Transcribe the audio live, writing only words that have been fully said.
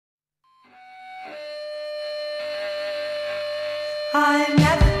I've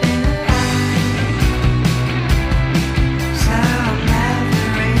never been alone, so I'm never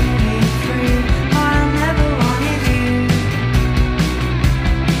really free. I never wanted you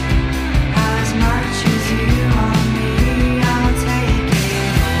as much as you want me. I'll take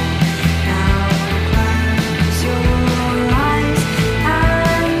it. Now close your eyes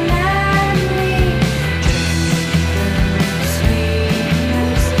and let me drink the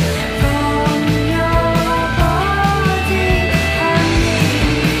sweetness from your body.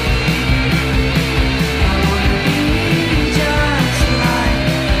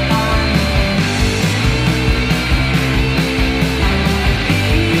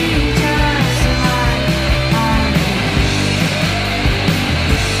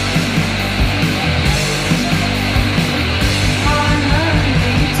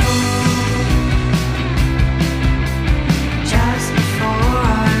 Just before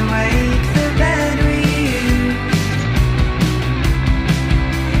I wake, the bed we use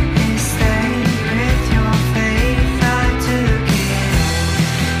is stained with your faith. I took it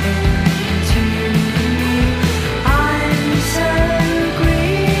into me. I'm so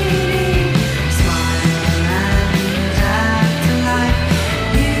greedy. Smile and act like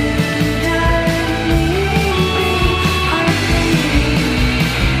you don't need me. I'm greedy.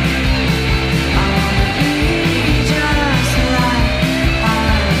 I wanna be just like I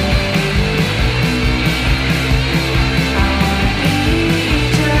wanna be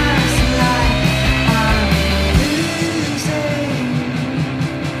just like losing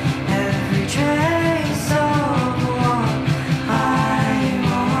every trace of what I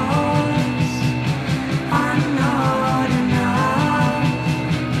was. I'm not enough.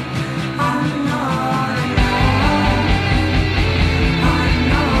 I'm not enough. I'm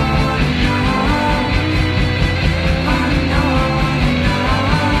not enough. I'm not enough.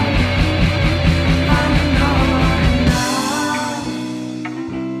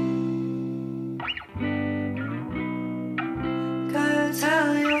 Go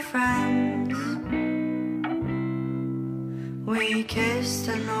tell your friends we kissed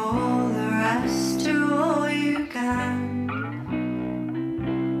and all the rest. Do all you can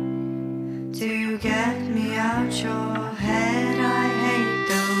to get me out your